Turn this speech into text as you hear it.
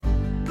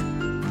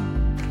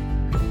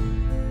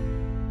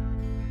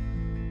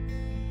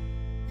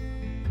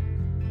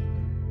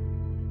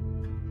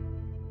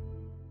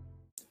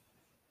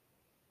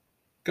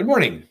Good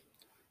morning.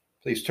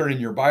 Please turn in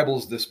your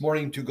Bibles this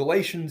morning to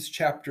Galatians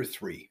chapter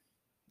 3.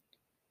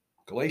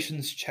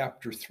 Galatians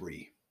chapter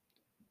 3.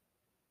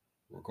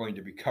 We're going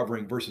to be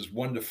covering verses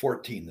 1 to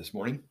 14 this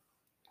morning.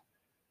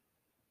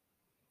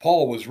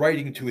 Paul was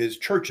writing to his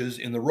churches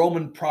in the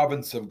Roman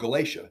province of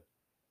Galatia,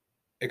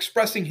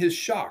 expressing his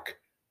shock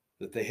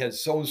that they had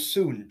so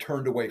soon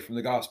turned away from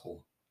the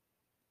gospel.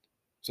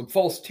 Some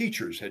false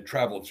teachers had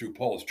traveled through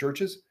Paul's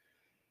churches,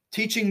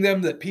 teaching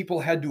them that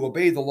people had to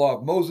obey the law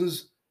of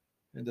Moses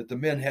and that the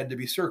men had to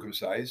be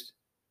circumcised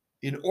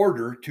in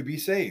order to be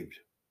saved.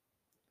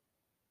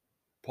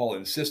 Paul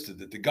insisted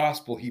that the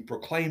gospel he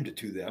proclaimed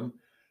to them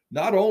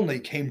not only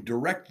came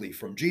directly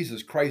from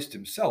Jesus Christ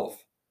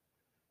himself,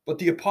 but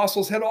the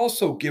apostles had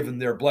also given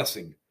their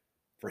blessing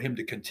for him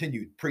to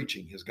continue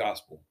preaching his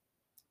gospel.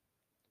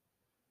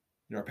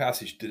 In our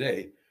passage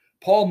today,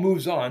 Paul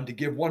moves on to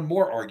give one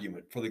more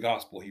argument for the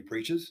gospel he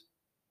preaches.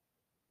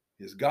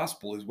 His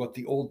gospel is what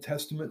the Old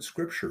Testament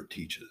scripture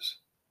teaches.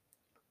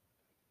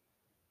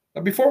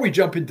 Now, before we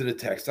jump into the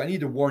text, I need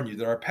to warn you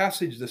that our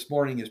passage this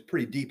morning is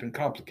pretty deep and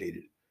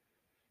complicated,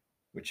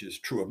 which is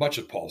true of much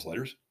of Paul's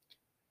letters.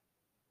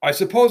 I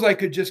suppose I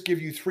could just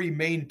give you three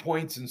main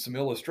points and some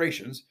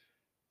illustrations,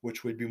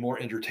 which would be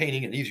more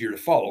entertaining and easier to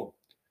follow.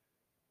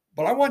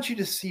 But I want you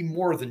to see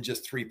more than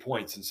just 3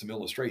 points and some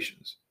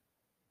illustrations.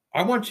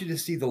 I want you to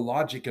see the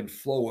logic and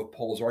flow of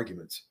Paul's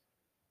arguments,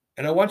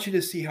 and I want you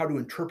to see how to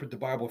interpret the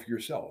Bible for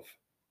yourself.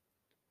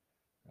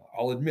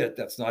 I'll admit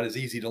that's not as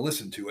easy to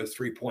listen to as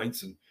 3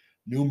 points and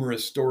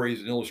numerous stories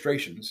and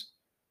illustrations.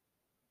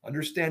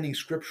 Understanding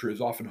Scripture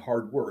is often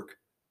hard work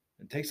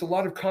and takes a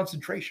lot of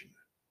concentration,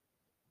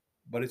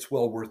 but it's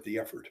well worth the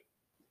effort.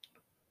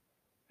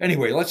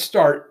 Anyway, let's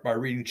start by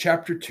reading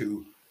chapter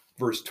 2,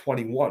 verse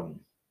 21.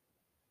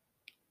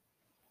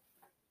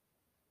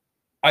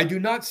 I do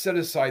not set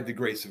aside the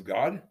grace of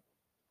God,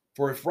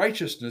 for if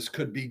righteousness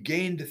could be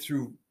gained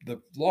through the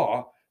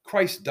law,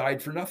 Christ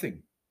died for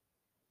nothing.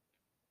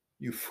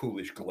 You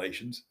foolish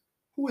Galatians,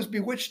 who has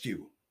bewitched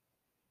you?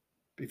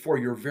 Before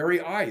your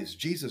very eyes,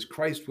 Jesus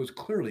Christ was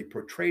clearly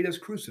portrayed as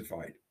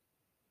crucified.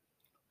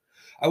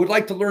 I would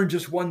like to learn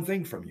just one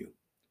thing from you.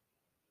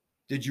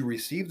 Did you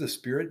receive the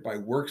Spirit by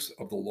works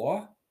of the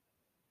law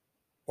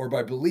or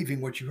by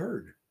believing what you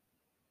heard?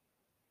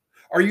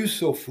 Are you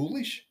so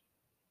foolish?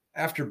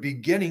 After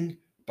beginning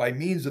by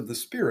means of the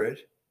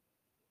Spirit,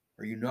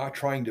 are you not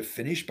trying to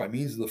finish by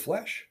means of the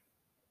flesh?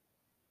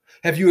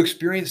 Have you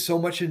experienced so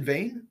much in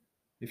vain,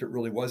 if it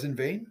really was in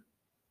vain?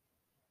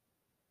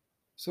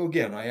 So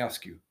again, I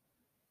ask you,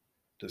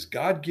 does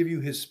God give you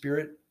his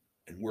Spirit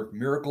and work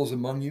miracles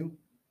among you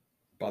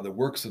by the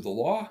works of the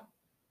law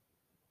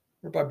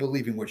or by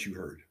believing what you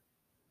heard?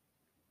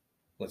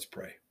 Let's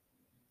pray.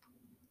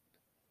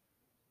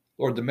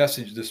 Lord, the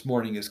message this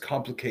morning is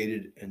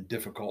complicated and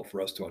difficult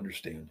for us to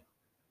understand.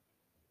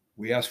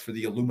 We ask for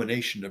the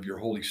illumination of your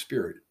Holy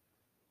Spirit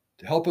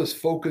to help us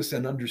focus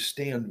and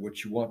understand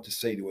what you want to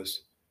say to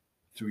us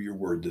through your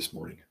word this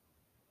morning.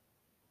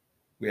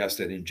 We ask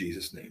that in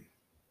Jesus' name.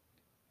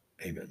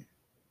 Amen.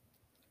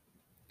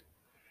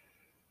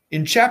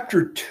 In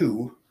chapter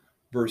 2,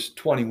 verse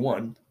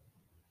 21,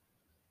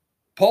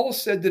 Paul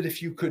said that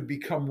if you could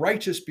become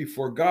righteous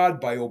before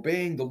God by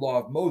obeying the law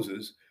of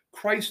Moses,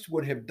 Christ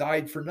would have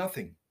died for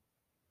nothing.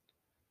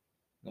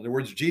 In other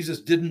words,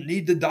 Jesus didn't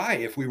need to die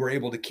if we were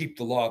able to keep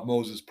the law of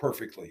Moses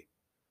perfectly.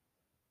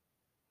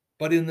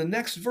 But in the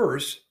next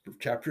verse,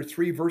 chapter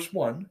 3, verse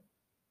 1,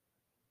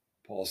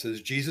 Paul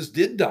says Jesus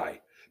did die.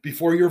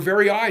 Before your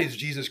very eyes,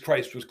 Jesus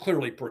Christ was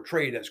clearly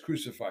portrayed as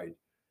crucified.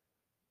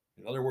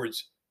 In other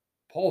words,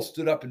 Paul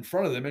stood up in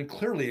front of them and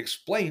clearly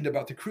explained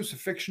about the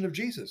crucifixion of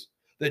Jesus,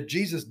 that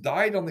Jesus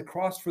died on the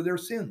cross for their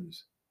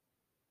sins.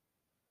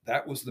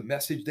 That was the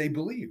message they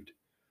believed.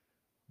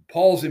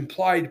 Paul's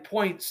implied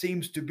point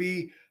seems to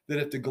be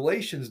that if the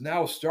Galatians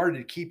now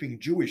started keeping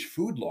Jewish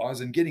food laws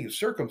and getting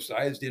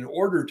circumcised in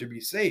order to be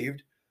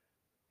saved,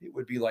 it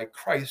would be like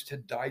Christ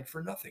had died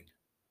for nothing.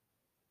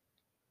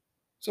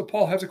 So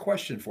Paul has a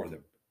question for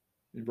them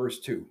in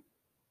verse 2.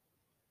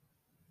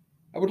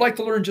 I would like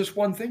to learn just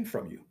one thing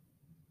from you.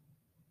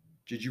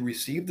 Did you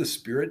receive the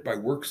Spirit by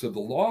works of the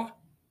law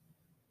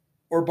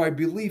or by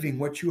believing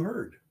what you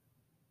heard?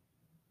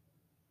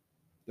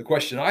 The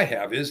question I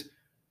have is,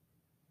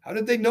 how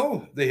did they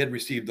know they had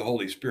received the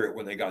Holy Spirit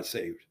when they got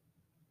saved?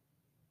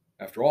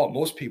 After all,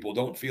 most people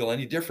don't feel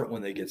any different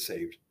when they get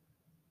saved.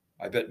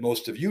 I bet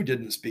most of you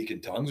didn't speak in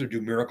tongues or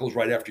do miracles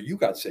right after you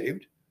got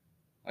saved.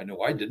 I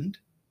know I didn't.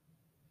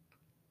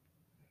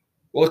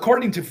 Well,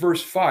 according to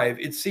verse 5,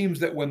 it seems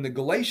that when the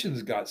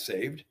Galatians got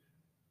saved,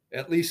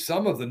 at least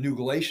some of the new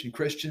Galatian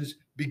Christians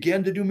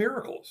began to do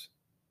miracles.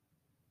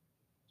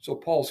 So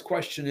Paul's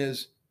question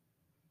is,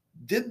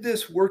 did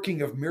this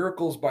working of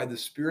miracles by the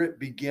Spirit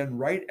begin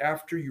right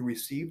after you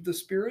received the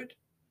Spirit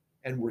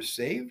and were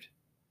saved?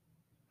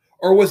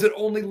 Or was it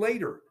only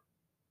later,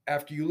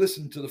 after you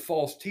listened to the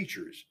false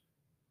teachers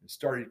and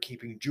started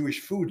keeping Jewish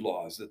food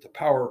laws, that the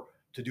power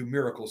to do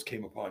miracles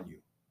came upon you?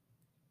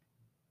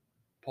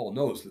 Paul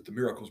knows that the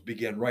miracles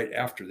began right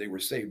after they were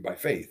saved by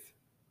faith.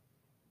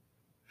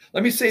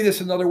 Let me say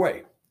this another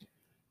way.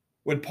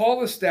 When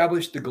Paul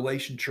established the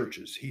Galatian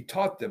churches, he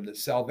taught them that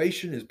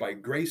salvation is by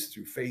grace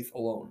through faith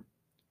alone.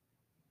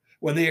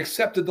 When they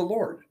accepted the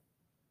Lord,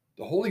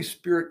 the Holy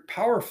Spirit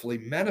powerfully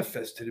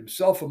manifested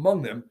himself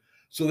among them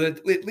so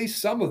that at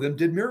least some of them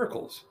did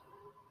miracles.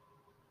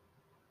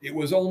 It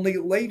was only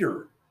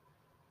later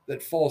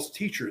that false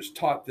teachers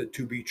taught that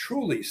to be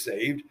truly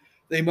saved,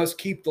 they must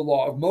keep the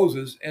law of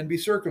Moses and be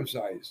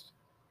circumcised.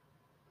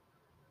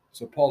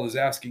 So Paul is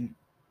asking,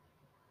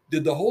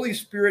 did the Holy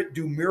Spirit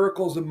do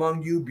miracles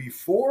among you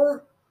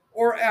before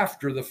or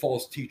after the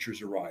false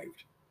teachers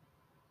arrived?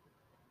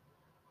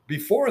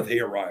 Before they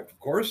arrived, of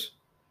course.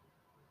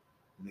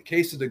 In the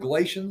case of the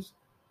Galatians,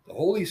 the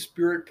Holy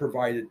Spirit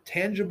provided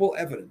tangible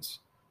evidence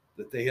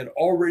that they had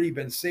already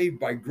been saved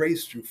by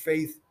grace through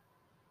faith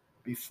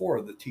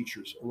before the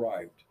teachers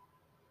arrived.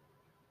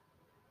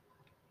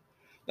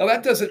 Now,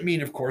 that doesn't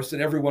mean, of course, that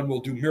everyone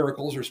will do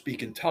miracles or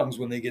speak in tongues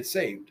when they get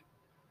saved.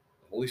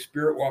 The Holy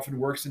Spirit often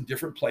works in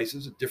different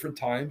places at different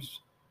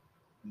times,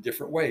 in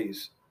different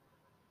ways.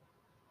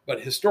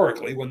 But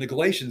historically, when the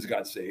Galatians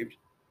got saved,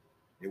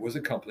 it was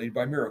accompanied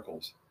by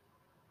miracles.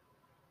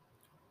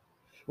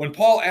 When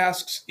Paul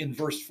asks in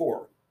verse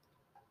 4,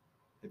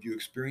 have you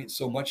experienced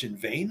so much in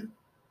vain?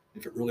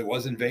 If it really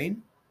was in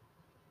vain?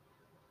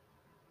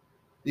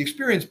 The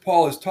experience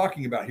Paul is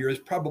talking about here is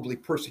probably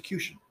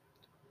persecution.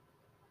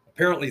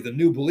 Apparently, the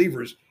new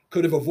believers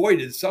could have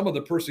avoided some of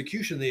the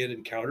persecution they had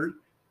encountered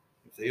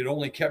if they had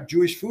only kept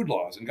Jewish food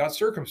laws and got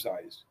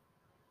circumcised.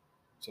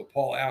 So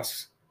Paul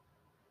asks,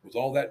 was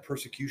all that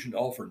persecution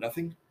all for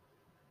nothing?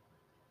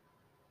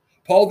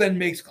 Paul then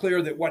makes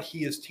clear that what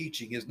he is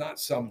teaching is not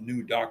some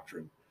new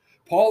doctrine.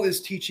 Paul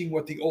is teaching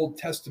what the Old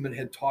Testament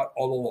had taught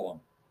all along.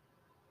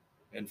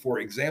 And for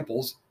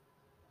examples,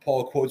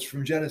 Paul quotes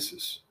from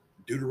Genesis,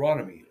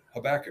 Deuteronomy,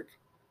 Habakkuk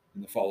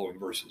in the following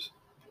verses.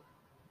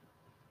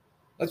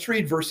 Let's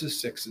read verses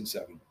 6 and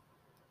 7.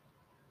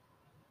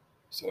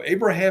 So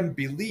Abraham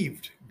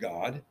believed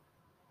God,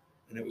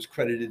 and it was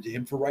credited to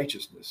him for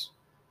righteousness.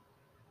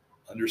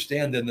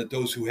 Understand then that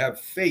those who have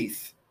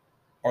faith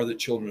are the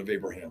children of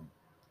Abraham.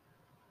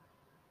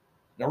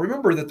 Now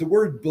remember that the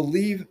word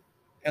believe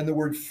and the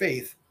word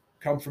faith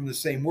come from the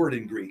same word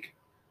in Greek.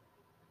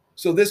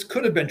 So this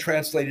could have been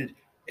translated,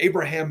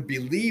 Abraham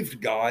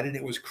believed God and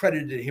it was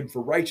credited to him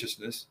for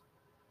righteousness.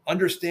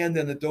 Understand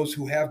then that those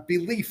who have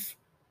belief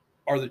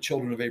are the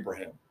children of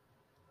Abraham.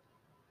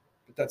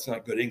 But that's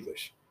not good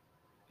English.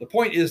 The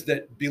point is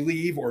that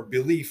believe or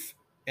belief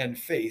and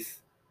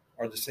faith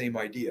are the same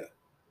idea.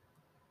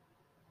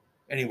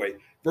 Anyway,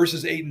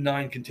 verses 8 and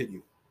 9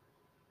 continue.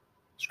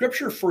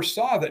 Scripture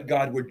foresaw that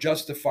God would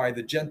justify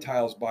the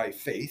Gentiles by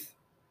faith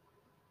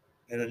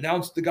and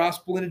announced the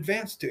gospel in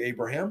advance to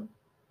Abraham.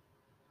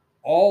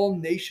 All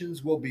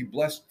nations will be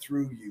blessed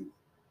through you.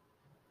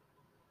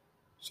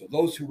 So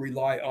those who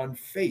rely on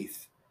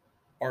faith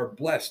are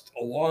blessed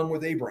along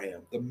with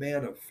Abraham, the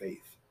man of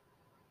faith.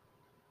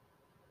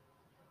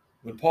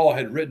 When Paul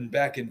had written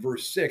back in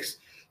verse 6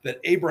 that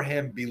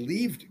Abraham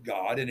believed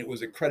God and it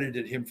was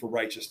accredited him for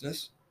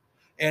righteousness,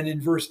 and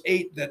in verse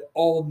 8 that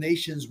all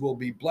nations will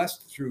be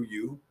blessed through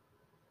you,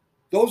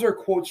 those are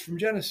quotes from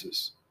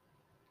Genesis.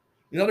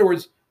 In other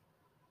words,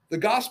 the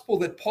gospel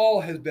that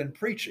Paul has been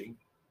preaching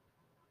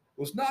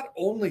was not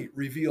only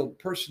revealed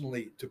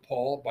personally to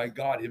Paul by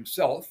God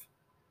himself,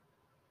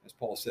 as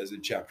Paul says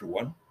in chapter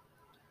 1,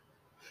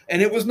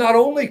 and it was not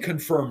only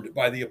confirmed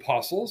by the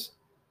apostles,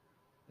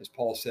 as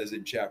Paul says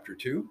in chapter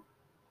 2,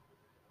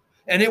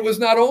 and it was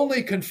not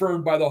only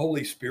confirmed by the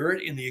Holy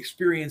Spirit in the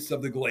experience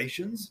of the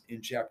Galatians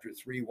in chapter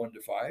 3, 1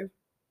 to 5,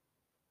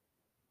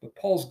 but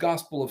Paul's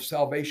gospel of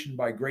salvation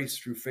by grace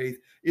through faith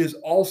is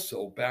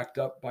also backed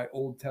up by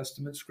Old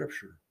Testament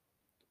scripture.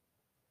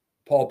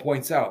 Paul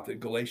points out that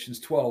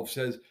Galatians 12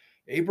 says,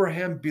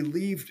 Abraham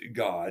believed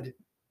God,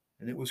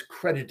 and it was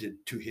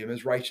credited to him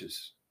as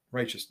righteousness.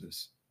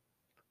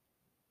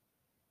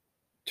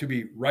 To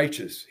be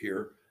righteous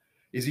here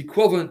is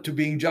equivalent to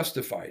being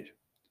justified.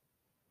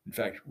 In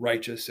fact,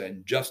 righteous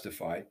and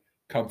justify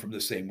come from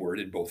the same word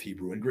in both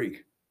Hebrew and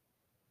Greek.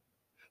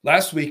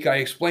 Last week, I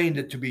explained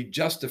that to be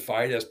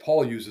justified, as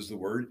Paul uses the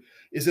word,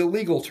 is a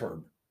legal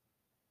term,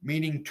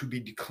 meaning to be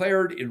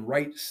declared in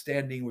right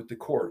standing with the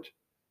court,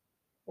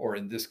 or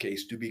in this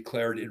case, to be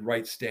declared in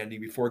right standing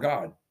before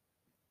God.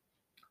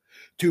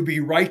 To be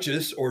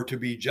righteous or to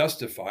be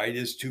justified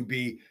is to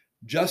be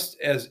just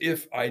as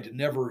if I'd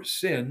never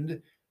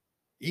sinned,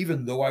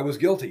 even though I was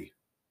guilty.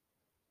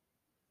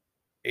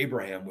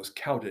 Abraham was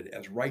counted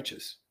as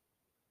righteous,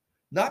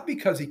 not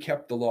because he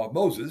kept the law of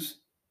Moses.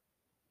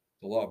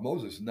 The law of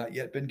Moses had not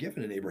yet been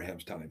given in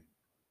Abraham's time.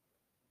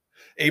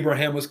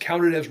 Abraham was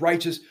counted as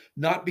righteous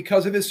not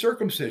because of his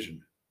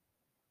circumcision.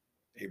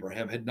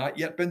 Abraham had not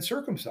yet been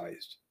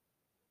circumcised.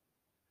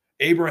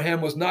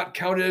 Abraham was not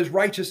counted as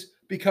righteous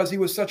because he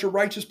was such a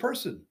righteous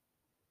person.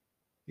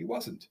 He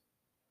wasn't.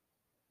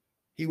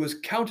 He was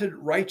counted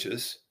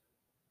righteous,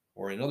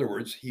 or in other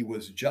words, he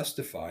was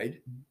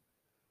justified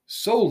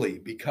solely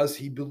because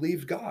he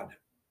believed God.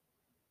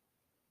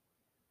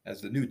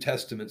 As the New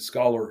Testament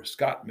scholar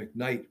Scott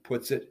McKnight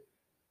puts it,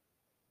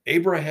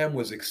 Abraham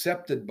was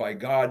accepted by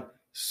God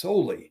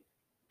solely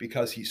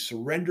because he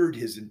surrendered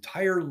his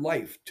entire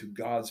life to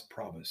God's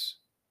promise.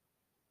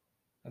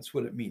 That's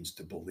what it means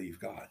to believe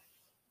God.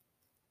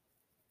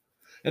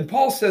 And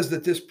Paul says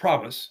that this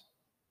promise,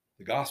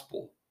 the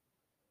gospel,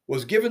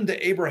 was given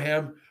to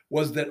Abraham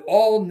was that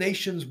all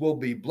nations will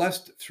be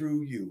blessed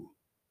through you.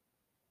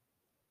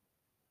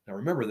 Now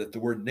remember that the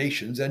word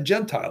nations and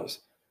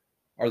Gentiles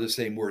are the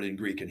same word in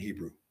Greek and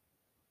Hebrew.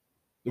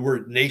 The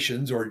word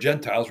nations or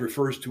Gentiles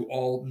refers to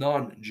all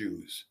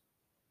non-Jews.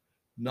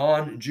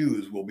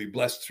 Non-Jews will be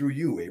blessed through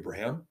you,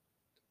 Abraham.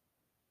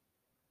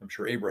 I'm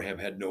sure Abraham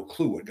had no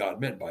clue what God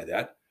meant by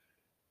that.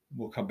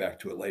 We'll come back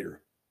to it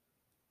later.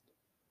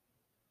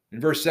 In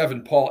verse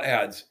 7, Paul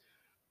adds,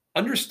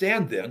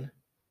 understand then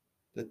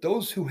that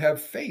those who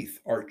have faith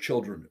are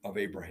children of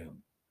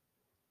Abraham.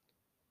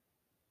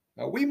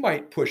 Now we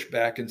might push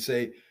back and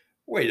say,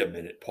 wait a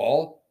minute,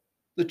 Paul.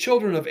 The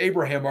children of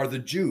Abraham are the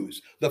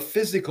Jews, the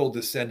physical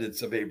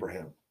descendants of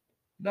Abraham,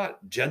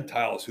 not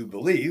Gentiles who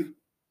believe.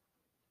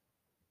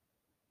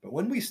 But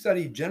when we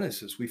studied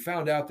Genesis, we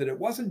found out that it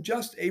wasn't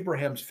just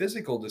Abraham's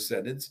physical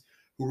descendants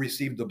who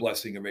received the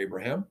blessing of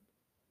Abraham.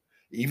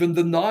 Even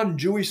the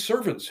non-Jewish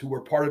servants who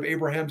were part of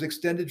Abraham's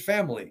extended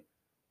family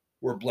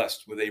were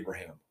blessed with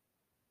Abraham.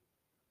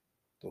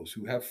 Those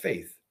who have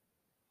faith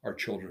are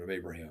children of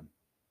Abraham.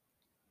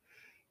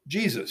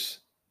 Jesus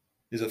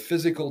is a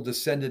physical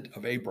descendant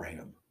of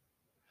Abraham,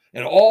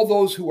 and all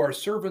those who are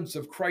servants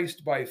of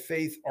Christ by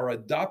faith are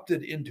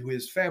adopted into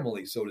his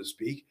family, so to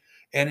speak,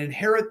 and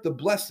inherit the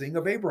blessing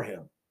of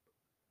Abraham.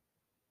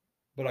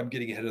 But I'm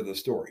getting ahead of the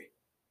story.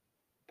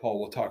 Paul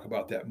will talk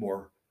about that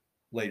more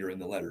later in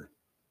the letter.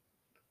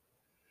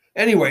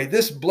 Anyway,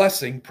 this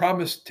blessing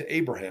promised to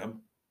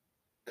Abraham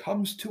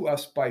comes to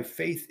us by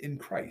faith in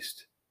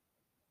Christ,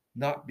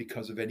 not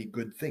because of any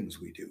good things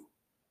we do.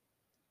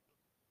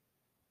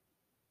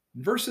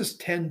 In verses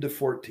 10 to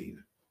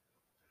 14,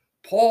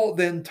 Paul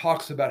then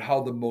talks about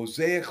how the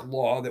Mosaic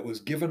law that was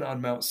given on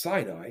Mount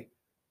Sinai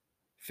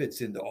fits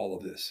into all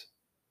of this.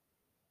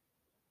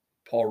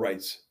 Paul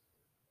writes,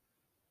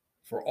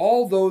 for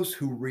all those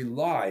who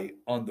rely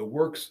on the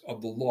works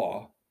of the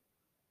law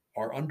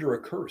are under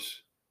a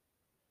curse.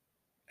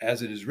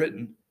 As it is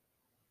written,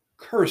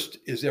 cursed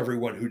is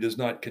everyone who does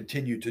not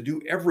continue to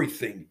do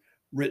everything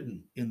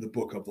written in the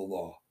book of the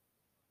law.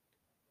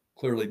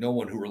 Clearly, no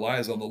one who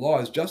relies on the law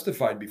is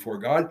justified before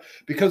God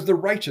because the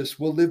righteous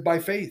will live by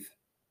faith.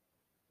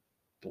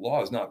 The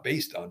law is not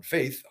based on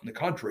faith. On the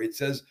contrary, it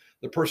says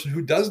the person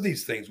who does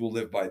these things will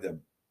live by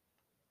them.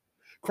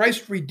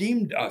 Christ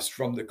redeemed us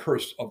from the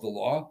curse of the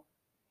law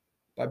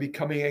by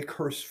becoming a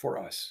curse for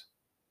us.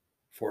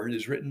 For it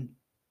is written,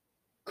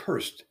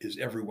 cursed is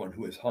everyone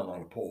who is hung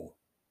on a pole.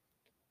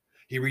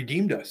 He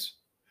redeemed us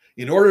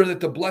in order that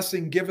the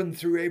blessing given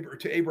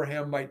to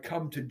Abraham might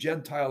come to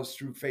Gentiles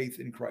through faith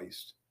in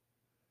Christ,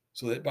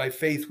 so that by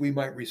faith we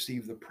might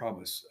receive the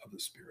promise of the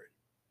Spirit.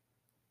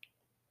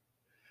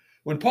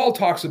 When Paul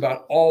talks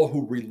about all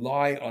who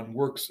rely on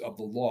works of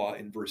the law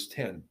in verse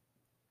 10,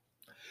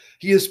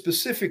 he is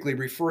specifically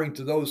referring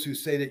to those who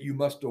say that you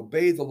must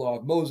obey the law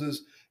of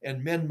Moses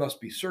and men must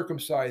be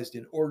circumcised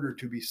in order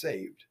to be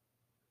saved.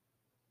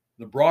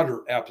 The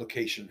broader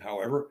application,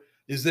 however,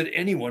 is that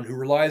anyone who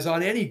relies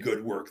on any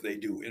good work they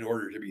do in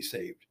order to be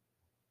saved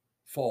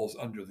falls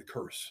under the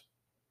curse.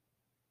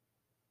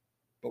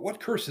 But what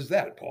curse is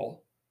that,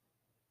 Paul?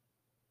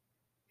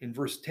 In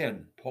verse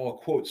 10, Paul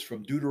quotes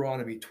from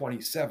Deuteronomy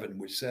 27,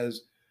 which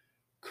says,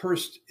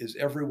 cursed is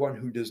everyone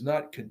who does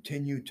not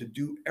continue to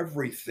do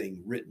everything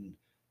written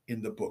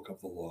in the book of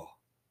the law.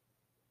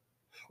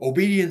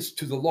 Obedience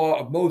to the law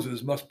of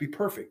Moses must be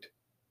perfect.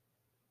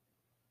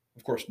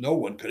 Of course, no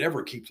one could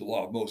ever keep the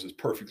law of Moses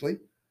perfectly,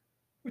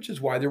 which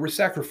is why there were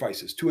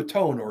sacrifices to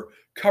atone or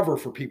cover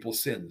for people's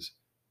sins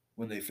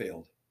when they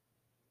failed.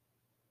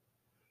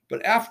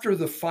 But after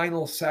the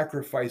final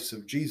sacrifice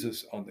of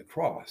Jesus on the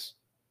cross,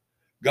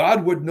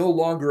 God would no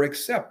longer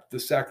accept the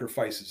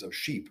sacrifices of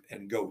sheep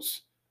and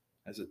goats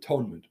as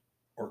atonement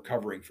or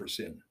covering for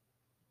sin.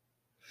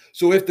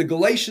 So if the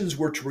Galatians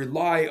were to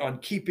rely on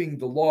keeping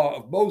the law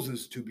of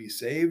Moses to be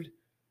saved,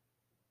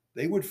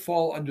 they would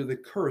fall under the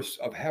curse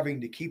of having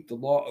to keep the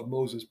law of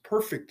Moses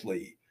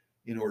perfectly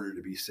in order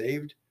to be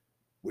saved,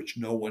 which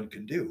no one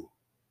can do.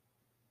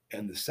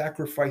 And the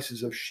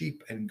sacrifices of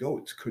sheep and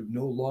goats could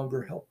no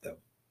longer help them.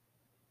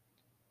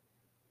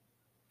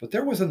 But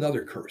there was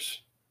another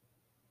curse.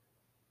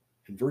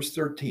 In verse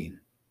 13,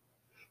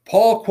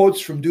 Paul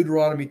quotes from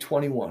Deuteronomy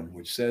 21,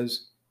 which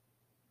says,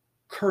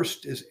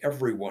 cursed is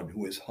everyone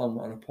who is hung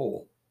on a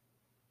pole.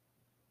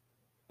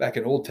 Back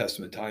in Old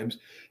Testament times,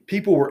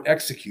 people were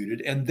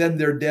executed and then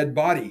their dead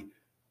body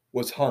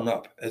was hung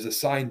up as a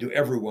sign to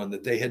everyone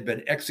that they had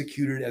been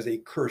executed as a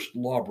cursed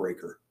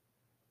lawbreaker.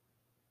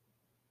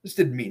 This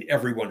didn't mean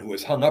everyone who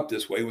was hung up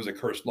this way was a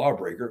cursed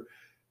lawbreaker,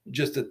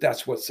 just that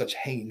that's what such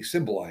hanging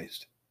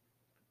symbolized.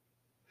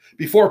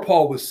 Before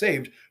Paul was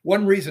saved,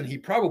 one reason he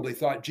probably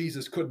thought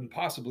Jesus couldn't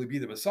possibly be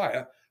the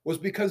Messiah was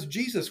because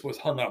Jesus was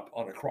hung up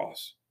on a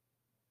cross.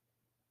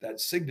 That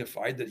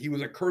signified that he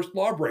was a cursed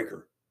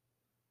lawbreaker.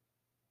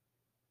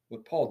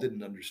 What Paul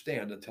didn't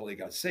understand until he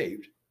got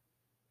saved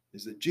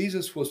is that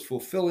Jesus was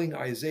fulfilling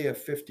Isaiah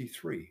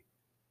 53,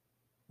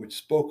 which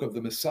spoke of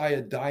the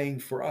Messiah dying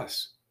for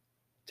us,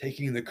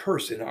 taking the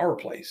curse in our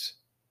place.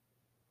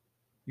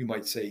 You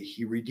might say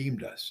he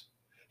redeemed us.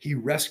 He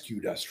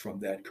rescued us from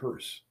that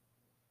curse.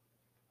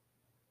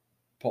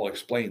 Paul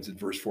explains in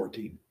verse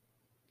 14.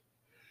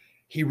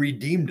 He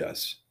redeemed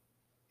us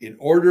in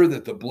order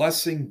that the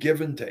blessing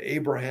given to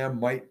Abraham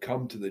might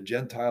come to the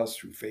Gentiles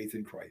through faith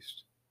in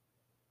Christ,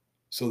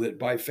 so that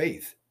by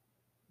faith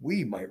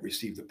we might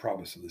receive the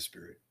promise of the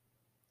Spirit.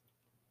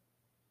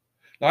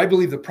 Now, I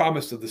believe the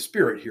promise of the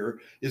Spirit here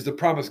is the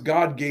promise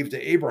God gave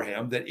to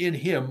Abraham that in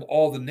him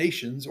all the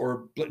nations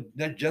or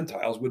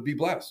Gentiles would be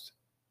blessed.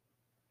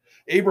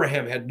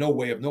 Abraham had no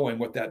way of knowing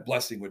what that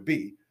blessing would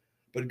be,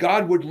 but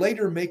God would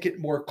later make it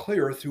more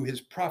clear through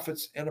his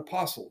prophets and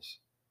apostles.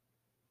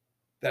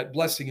 That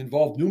blessing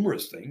involved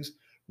numerous things,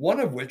 one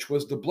of which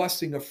was the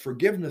blessing of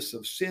forgiveness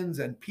of sins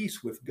and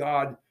peace with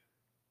God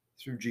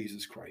through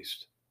Jesus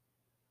Christ.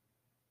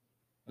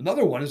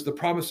 Another one is the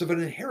promise of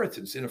an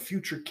inheritance in a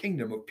future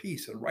kingdom of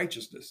peace and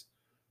righteousness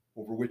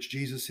over which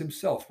Jesus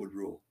himself would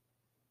rule.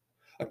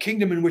 A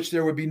kingdom in which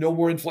there would be no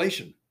more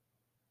inflation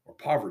or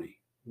poverty,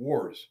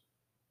 wars,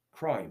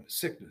 crime,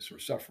 sickness, or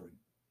suffering.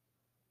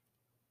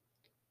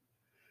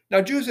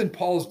 Now, Jews in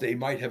Paul's day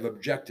might have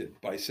objected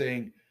by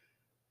saying,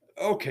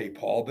 okay,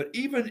 Paul, but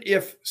even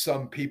if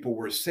some people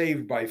were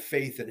saved by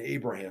faith in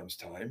Abraham's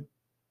time,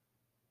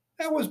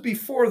 that was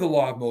before the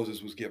law of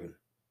Moses was given.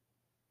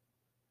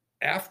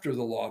 After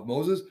the law of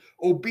Moses,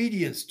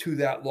 obedience to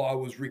that law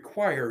was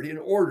required in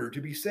order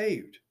to be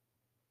saved.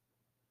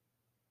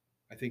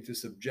 I think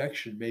this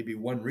objection may be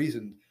one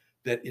reason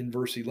that in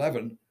verse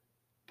 11,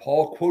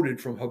 Paul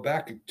quoted from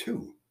Habakkuk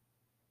 2,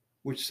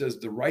 which says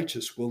the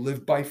righteous will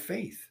live by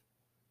faith.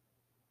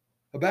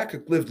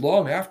 Habakkuk lived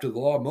long after the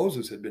law of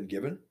Moses had been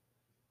given,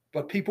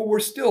 but people were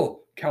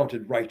still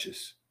counted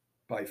righteous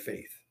by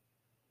faith,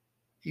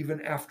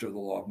 even after the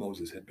law of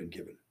Moses had been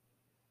given.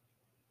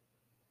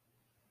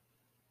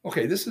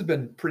 Okay, this has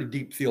been pretty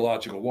deep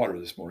theological water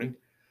this morning.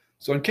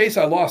 So in case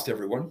I lost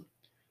everyone,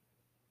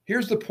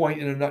 here's the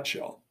point in a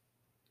nutshell.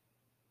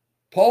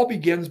 Paul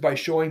begins by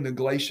showing the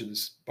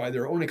Galatians, by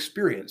their own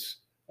experience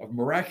of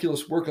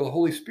miraculous work of the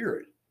Holy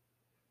Spirit,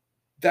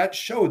 that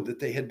showed that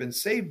they had been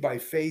saved by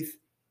faith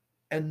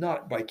and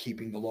not by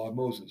keeping the law of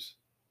Moses.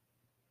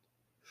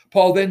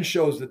 Paul then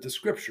shows that the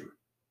Scripture,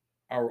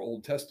 our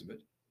Old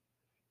Testament,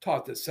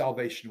 taught that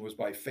salvation was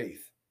by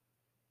faith,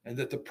 and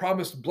that the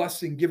promised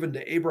blessing given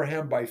to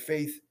Abraham by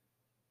faith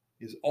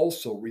is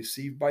also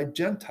received by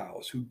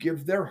Gentiles who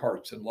give their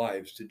hearts and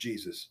lives to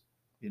Jesus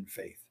in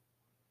faith.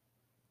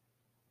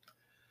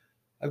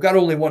 I've got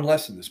only one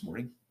lesson this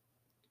morning.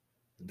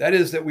 That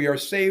is that we are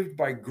saved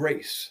by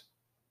grace,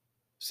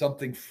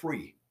 something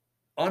free,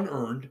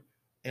 unearned,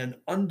 and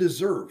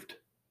undeserved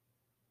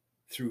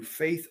through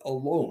faith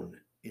alone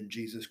in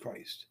Jesus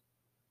Christ.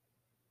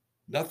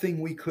 Nothing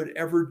we could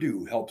ever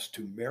do helps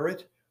to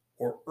merit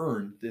or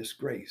earn this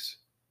grace.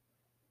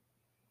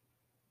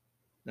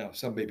 Now,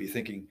 some may be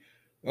thinking,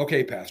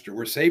 okay, Pastor,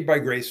 we're saved by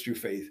grace through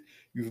faith.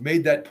 You've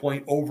made that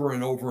point over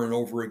and over and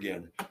over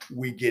again.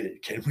 We get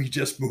it. Can we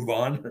just move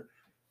on?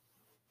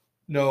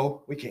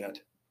 No, we can't.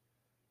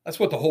 That's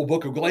what the whole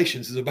book of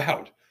Galatians is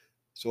about.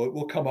 So it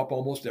will come up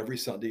almost every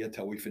Sunday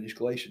until we finish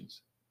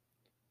Galatians.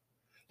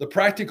 The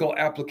practical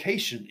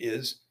application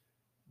is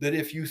that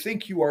if you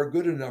think you are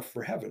good enough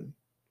for heaven,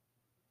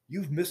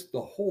 you've missed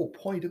the whole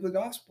point of the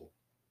gospel.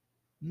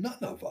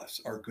 None of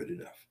us are good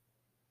enough.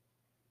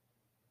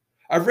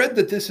 I've read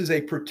that this is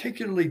a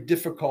particularly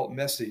difficult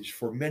message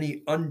for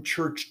many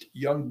unchurched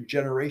young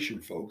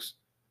generation folks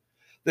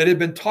that have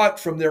been taught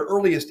from their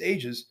earliest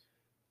ages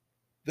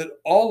that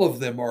all of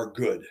them are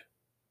good,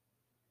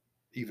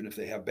 even if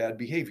they have bad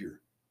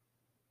behavior.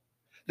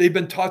 They've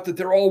been taught that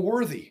they're all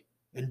worthy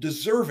and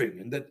deserving,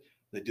 and that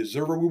they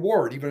deserve a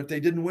reward even if they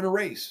didn't win a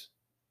race.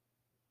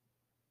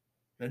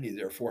 Many,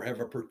 therefore, have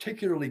a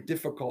particularly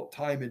difficult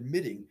time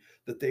admitting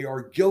that they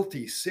are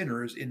guilty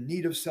sinners in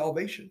need of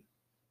salvation.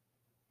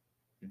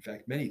 In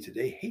fact, many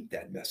today hate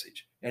that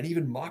message and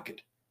even mock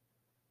it.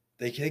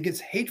 They think it's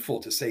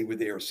hateful to say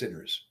they are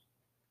sinners.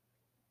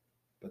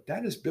 But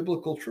that is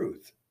biblical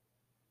truth.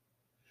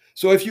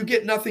 So if you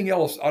get nothing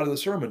else out of the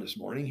sermon this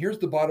morning, here's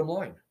the bottom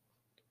line.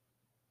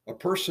 A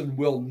person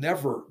will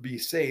never be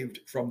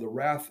saved from the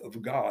wrath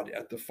of God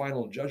at the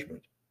final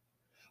judgment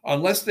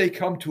unless they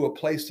come to a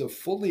place of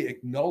fully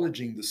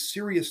acknowledging the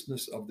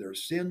seriousness of their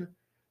sin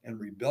and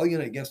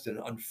rebellion against an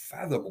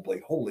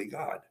unfathomably holy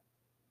God.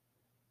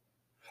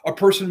 A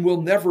person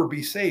will never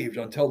be saved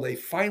until they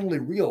finally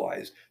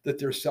realize that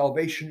their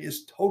salvation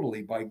is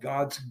totally by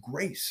God's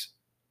grace,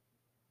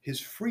 his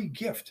free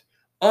gift,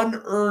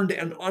 unearned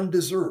and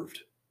undeserved,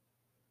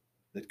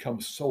 that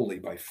comes solely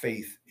by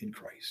faith in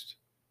Christ.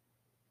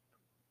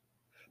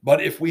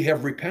 But if we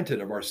have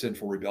repented of our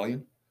sinful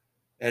rebellion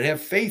and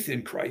have faith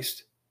in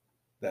Christ,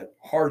 that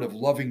heart of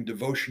loving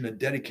devotion and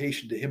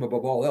dedication to Him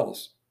above all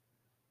else.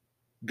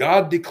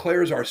 God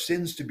declares our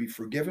sins to be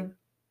forgiven,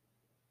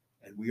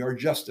 and we are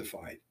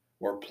justified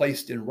or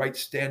placed in right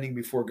standing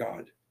before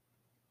God.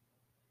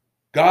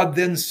 God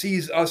then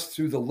sees us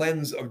through the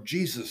lens of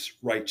Jesus'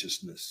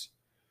 righteousness.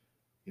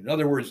 In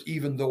other words,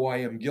 even though I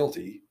am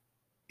guilty,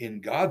 in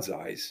God's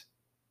eyes,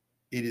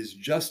 it is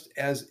just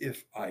as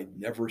if I'd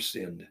never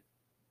sinned,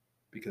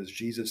 because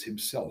Jesus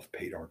Himself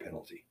paid our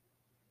penalty.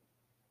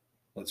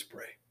 Let's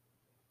pray.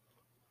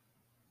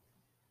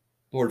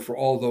 Lord, for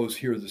all those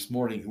here this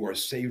morning who are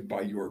saved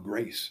by your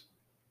grace,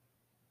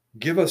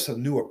 give us a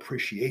new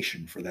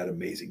appreciation for that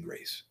amazing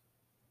grace.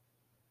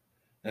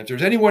 And if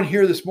there's anyone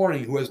here this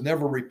morning who has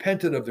never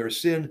repented of their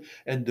sin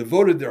and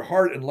devoted their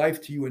heart and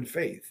life to you in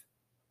faith,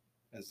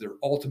 as their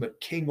ultimate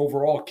King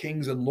over all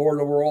kings and Lord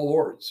over all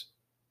lords,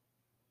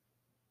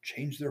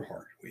 change their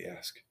heart, we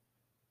ask.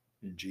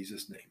 In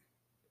Jesus' name,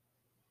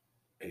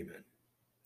 amen.